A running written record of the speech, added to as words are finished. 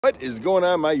What is going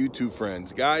on, my YouTube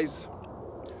friends? Guys,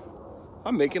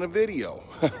 I'm making a video.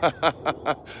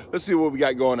 Let's see what we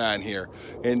got going on here.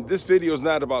 And this video is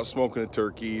not about smoking a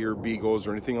turkey or beagles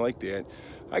or anything like that.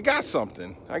 I got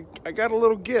something. I got a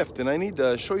little gift and I need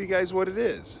to show you guys what it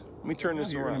is. Let me turn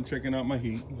this around. I'm checking out my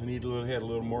heat. I need to add a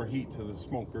little more heat to the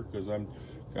smoker because I'm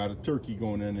got a turkey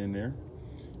going in there.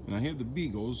 And I have the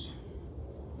beagles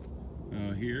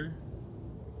here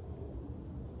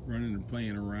running and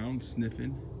playing around,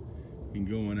 sniffing and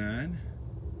going on.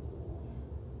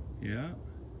 Yeah.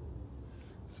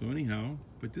 So anyhow,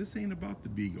 but this ain't about the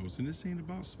beagles and this ain't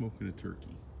about smoking a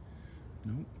turkey.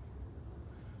 Nope.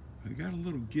 I got a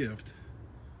little gift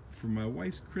for my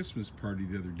wife's Christmas party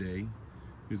the other day.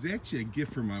 It was actually a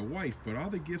gift for my wife, but all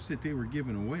the gifts that they were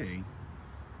giving away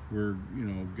were, you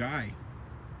know, guy.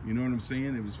 You know what I'm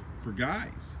saying? It was for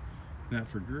guys, not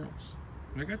for girls.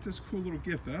 I got this cool little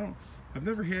gift. I've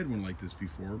never had one like this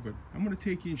before, but I'm gonna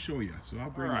take you and show you. So I'll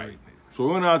bring it right. So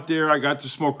I went out there, I got the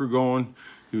smoker going.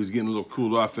 He was getting a little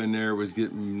cooled off in there. It was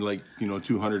getting like, you know,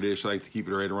 200-ish. I like to keep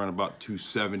it right around about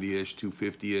 270-ish,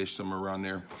 250-ish, somewhere around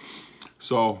there.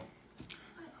 So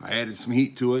I added some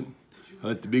heat to it. I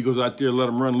let the beagles out there, let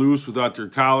them run loose without their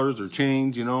collars or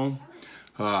chains, you know.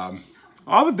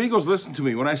 All the beagles listen to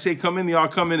me. When I say come in, they all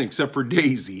come in except for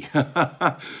Daisy.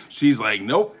 She's like,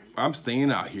 nope, I'm staying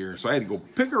out here. So I had to go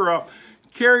pick her up,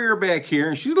 carry her back here,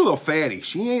 and she's a little fatty.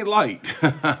 She ain't light.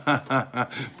 But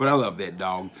I love that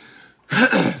dog.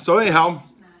 So anyhow,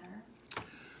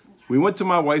 we went to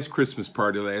my wife's Christmas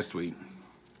party last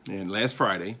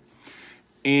Friday,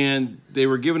 and they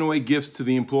were giving away gifts to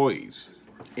the employees.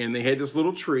 And they had this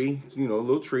little tree, you know, a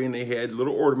little tree, and they had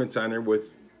little ornaments on there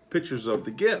with pictures of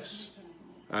the gifts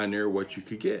on there, what you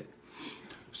could get.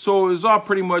 So it was all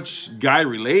pretty much guy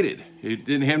related. It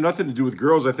didn't have nothing to do with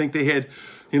girls. I think they had,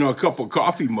 you know, a couple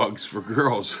coffee mugs for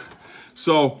girls.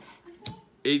 So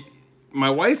my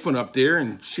wife went up there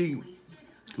and she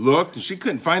looked and she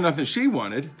couldn't find nothing she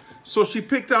wanted. So she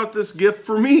picked out this gift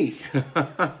for me.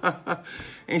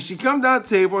 And she come down the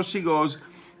table and she goes,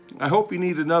 I hope you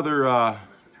need another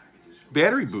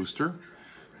battery booster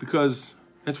because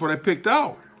that's what I picked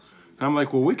out. And I'm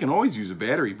like, well, we can always use a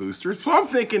battery booster. So I'm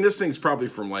thinking this thing's probably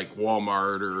from like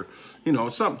Walmart or, you know,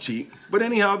 something cheap. But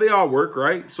anyhow, they all work,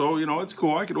 right? So, you know, it's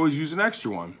cool. I could always use an extra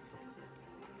one.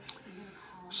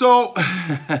 So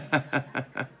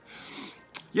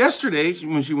yesterday,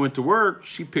 when she went to work,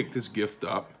 she picked this gift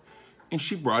up and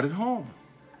she brought it home.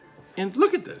 And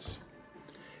look at this.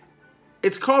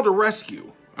 It's called a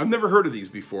rescue. I've never heard of these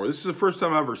before. This is the first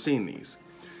time I've ever seen these.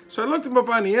 So I looked them up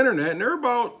on the internet and they're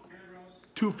about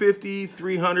 $250,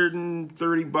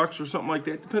 $330 or something like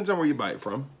that. Depends on where you buy it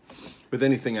from with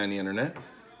anything on the internet.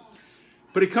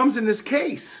 But it comes in this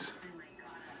case.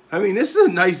 I mean, this is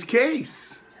a nice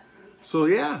case. So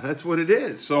yeah, that's what it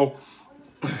is. So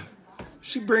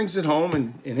she brings it home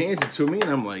and hands it to me and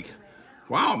I'm like,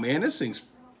 wow, man, this thing's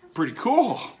pretty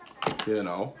cool, you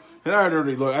know. And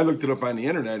I looked it up on the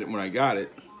internet when I got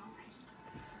it.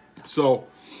 So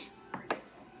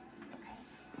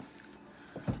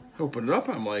open it up,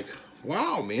 I'm like,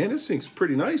 wow, man, this thing's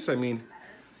pretty nice. I mean,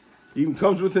 even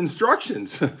comes with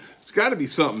instructions. It's got to be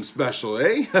something special,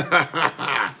 eh?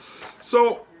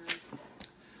 So,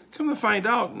 come to find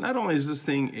out, not only is this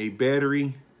thing a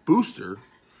battery booster,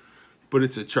 but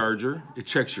it's a charger. It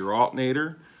checks your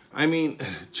alternator. I mean,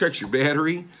 checks your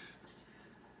battery.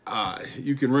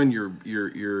 You can run your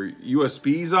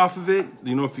USBs off of it.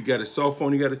 You know, if you got a cell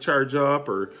phone you got to charge up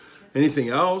or anything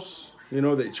else, you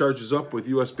know, that charges up with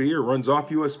USB or runs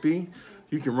off USB,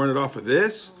 you can run it off of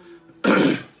this.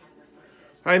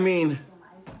 I mean,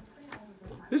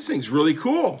 this thing's really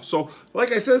cool. So,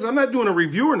 like I says, I'm not doing a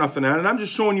review or nothing on it. I'm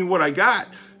just showing you what I got.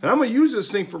 And I'm going to use this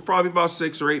thing for probably about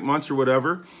 6 or 8 months or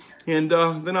whatever. And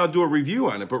then I'll do a review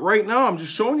on it. But right now, I'm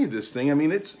just showing you this thing. I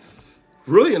mean, it's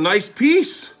really a nice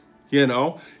piece, you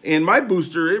know. And my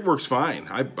booster, it works fine.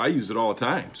 I use it all the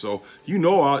time. So, you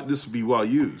know this will be well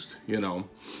used, you know.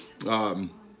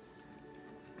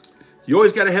 You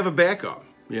always got to have a backup,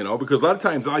 you know, because a lot of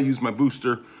times I'll use my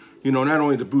booster, you know, not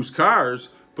only to boost cars,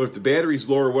 but if the battery's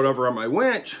low or whatever on my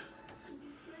winch,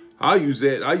 I'll use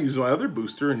that. I use my other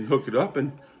booster and hook it up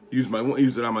and use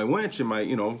it on my winch and my,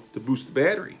 you know, to boost the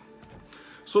battery.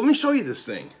 So let me show you this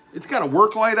thing. It's got a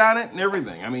work light on it and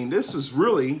everything. I mean, this is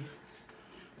really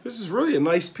a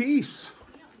nice piece.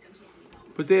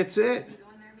 But that's it.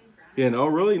 You know,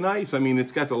 really nice. I mean,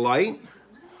 it's got the light.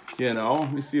 You know,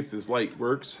 let me see if this light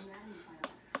works.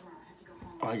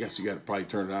 Oh, I guess you got to probably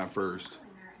turn it on first.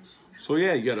 So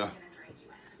yeah, you got to,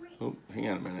 oh, hang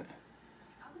on a minute.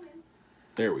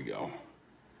 There we go.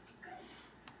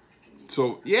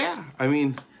 So yeah, I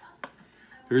mean,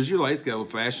 Here's your light. It's got a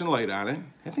flashing light on it.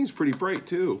 That thing's pretty bright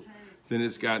too. Then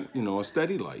it's got, you know, a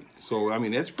steady light. So, I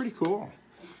mean, that's pretty cool.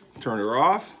 Turn her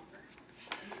off.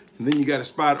 And then you got a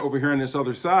spot over here on this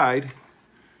other side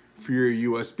for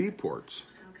your USB ports.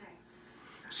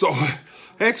 So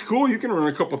that's cool. You can run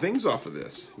a couple things off of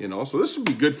this, you know. So this would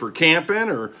be good for camping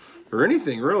or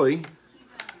anything really.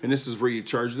 And this is where you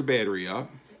charge the battery up,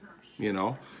 you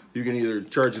know. You can either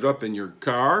charge it up in your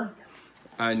car,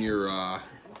 on your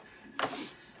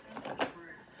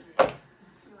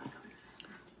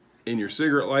in your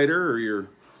cigarette lighter, or your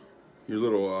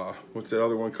little what's that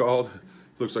other one called?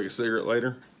 Looks like a cigarette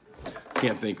lighter.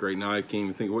 Can't think right now. I can't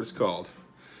even think of what it's called.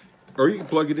 Or you can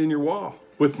plug it in your wall.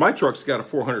 With my truck's got a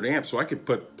 400 amp, so I could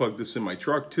plug this in my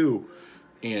truck too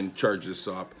and charge this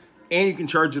up. And you can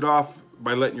charge it off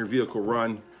by letting your vehicle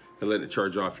run and letting it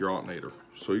charge off your alternator.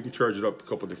 So you can charge it up a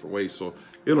couple different ways. So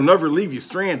it'll never leave you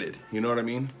stranded. You know what I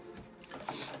mean?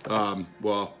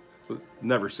 Well,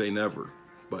 never say never,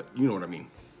 but you know what I mean.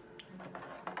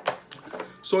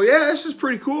 So yeah, this is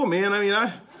pretty cool, man. I mean,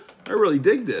 I really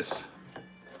dig this.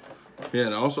 You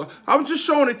know, so I'm just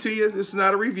showing it to you. This is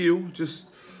not a review, just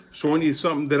showing you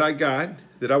something that I got,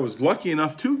 that I was lucky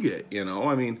enough to get, you know.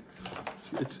 I mean,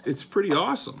 it's pretty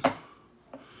awesome.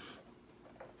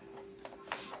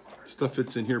 Stuff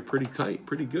fits in here pretty tight,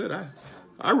 pretty good.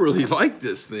 I really like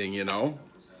this thing, you know.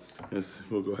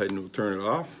 We'll go ahead and we'll turn it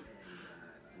off.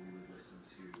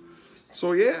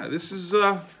 So yeah, this is,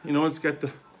 you know, it's got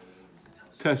the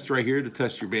test right here to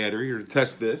test your battery, or to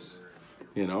test this,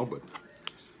 you know, but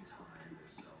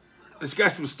it's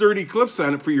got some sturdy clips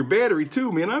on it for your battery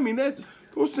too, man. I mean,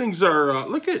 those things are,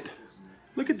 look at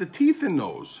the teeth in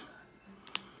those.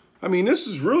 I mean, this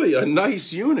is really a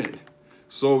nice unit.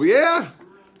 So yeah,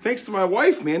 thanks to my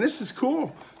wife, man, this is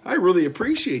cool. I really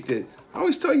appreciate it. I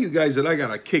always tell you guys that I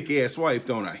got a kick-ass wife,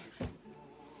 don't I?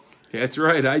 That's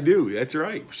right, I do. That's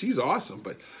right. She's awesome.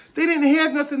 But they didn't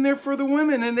have nothing there for the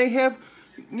women, and they have,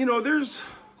 you know,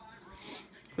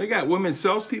 they got women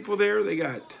salespeople there. They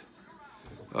got,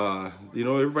 you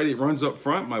know, everybody that runs up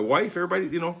front, my wife, everybody,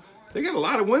 you know, they got a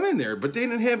lot of women there, but they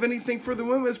didn't have anything for the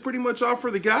women. It's pretty much all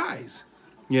for the guys,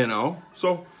 you know.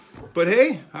 So, but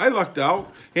hey, I lucked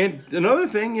out. And another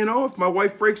thing, you know, if my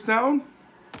wife breaks down,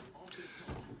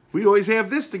 we always have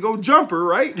this to go jump her,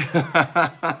 right?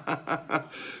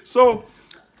 So,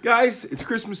 guys, it's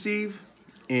Christmas Eve,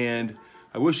 and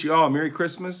I wish you all a Merry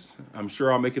Christmas. I'm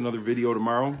sure I'll make another video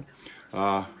tomorrow.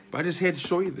 But I just had to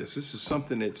show you this. This is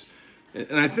something that's,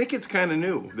 and I think it's kind of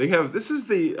new. They have, this is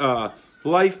the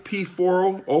Life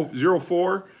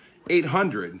P4004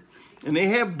 800. And they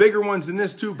have bigger ones than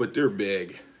this too, but they're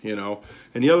big, you know.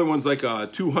 And the other one's like a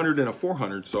 200 and a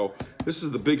 400. So this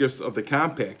is the biggest of the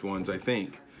compact ones, I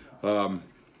think.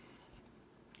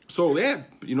 So yeah,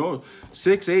 you know,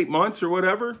 6-8 months or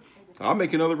whatever, I'll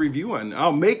make another review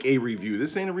I'll make a review.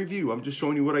 This ain't a review. I'm just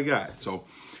showing you what I got. So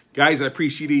guys, I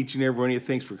appreciate each and every one of you.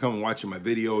 Thanks for coming and watching my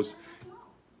videos.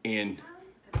 And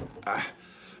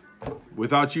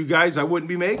without you guys, I wouldn't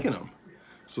be making them.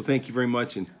 So thank you very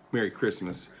much, and Merry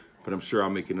Christmas. But I'm sure I'll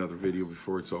make another video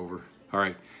before it's over. All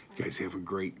right, you guys have a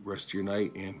great rest of your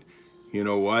night. And you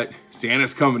know what?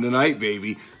 Santa's coming tonight,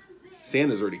 baby.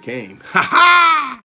 Santa's already came. Ha ha!